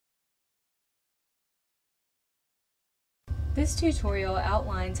This tutorial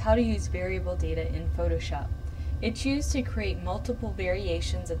outlines how to use variable data in Photoshop. It's used to create multiple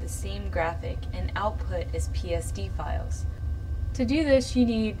variations of the same graphic and output as PSD files. To do this, you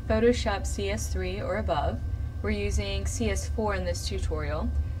need Photoshop CS3 or above. We're using CS4 in this tutorial.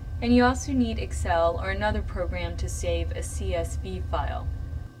 And you also need Excel or another program to save a CSV file.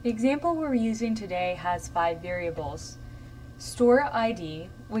 The example we're using today has 5 variables. Store ID,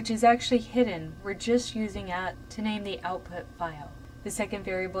 which is actually hidden, we're just using it to name the output file. The second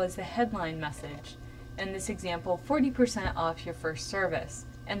variable is the headline message. In this example, 40% off your first service,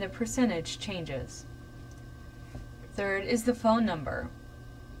 and the percentage changes. Third is the phone number.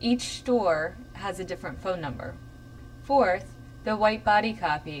 Each store has a different phone number. Fourth, the white body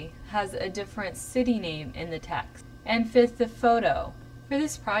copy has a different city name in the text. And fifth, the photo. For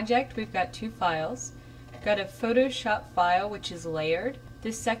this project, we've got 2 files. We've got a Photoshop file, which is layered.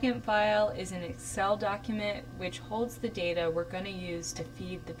 This second file is an Excel document, which holds the data we're going to use to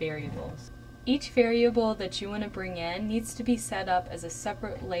feed the variables. Each variable that you want to bring in needs to be set up as a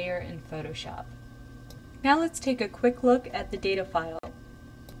separate layer in Photoshop. Now let's take a quick look at the data file.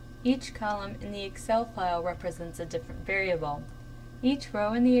 Each column in the Excel file represents a different variable. Each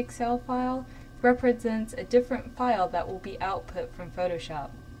row in the Excel file represents a different file that will be output from Photoshop.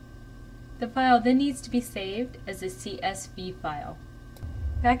 The file then needs to be saved as a CSV file.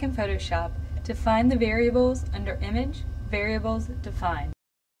 Back in Photoshop, define the variables under Image, Variables, Define.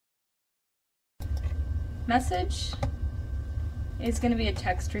 Message is going to be a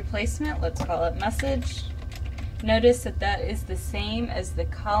text replacement. Let's call it Message. Notice that that is the same as the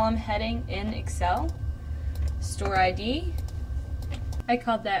column heading in Excel. Store ID, I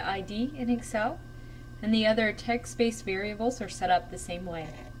called that ID in Excel, and the other text-based variables are set up the same way.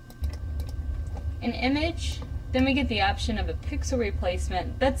 In Image, then we get the option of a pixel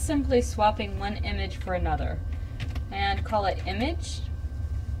replacement. That's simply swapping one image for another, and call it Image.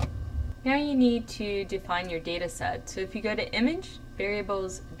 Now you need to define your data set. So if you go to Image,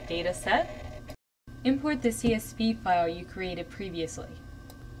 Variables, Data Set, import the CSV file you created previously.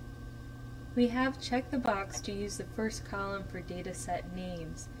 We have checked the box to use the first column for dataset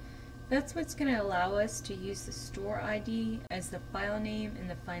names. That's what's going to allow us to use the store ID as the file name in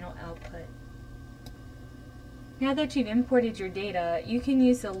the final output. Now that you've imported your data, you can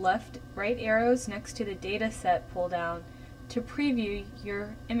use the left-right arrows next to the dataset pull-down to preview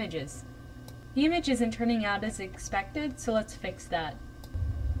your images. The image isn't turning out as expected, so let's fix that.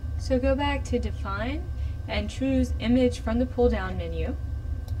 So go back to Define and choose Image from the pull-down menu.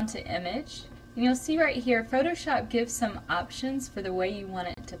 Onto Image, and you'll see right here Photoshop gives some options for the way you want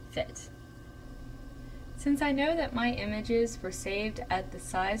it to fit. Since I know that my images were saved at the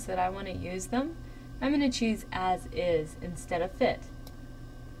size that I want to use them, I'm going to choose As Is instead of Fit.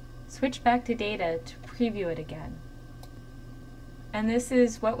 Switch back to Data to preview it again. And this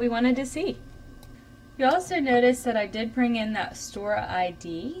is what we wanted to see. You also notice that I did bring in that store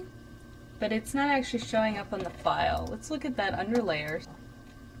ID, but it's not actually showing up on the file. Let's look at that under Layers.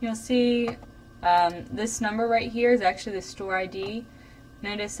 You'll see this number right here is actually the store ID.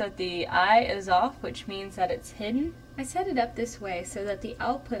 Notice that the I is off, which means that it's hidden. I set it up this way so that the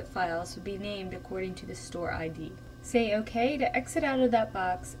output files will be named according to the store ID. Say OK to exit out of that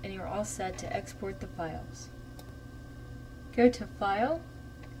box, and you're all set to export the files. Go to File,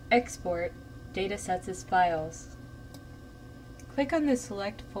 Export, Datasets as Files. Click on the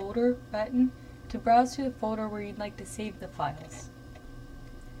Select Folder button to browse to the folder where you'd like to save the files.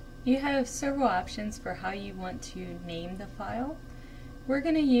 You have several options for how you want to name the file. We're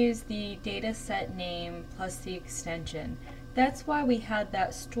going to use the dataset name plus the extension. That's why we had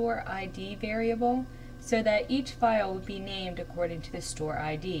that store ID variable, so that each file would be named according to the store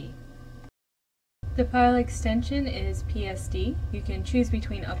ID. The file extension is PSD. You can choose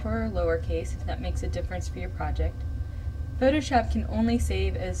between upper or lowercase if that makes a difference for your project. Photoshop can only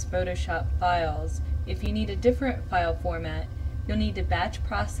save as Photoshop files. If you need a different file format, you'll need to batch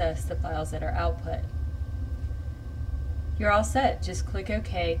process the files that are output. You're all set. Just click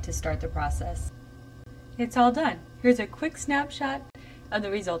OK to start the process. It's all done. Here's a quick snapshot of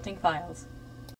the resulting files.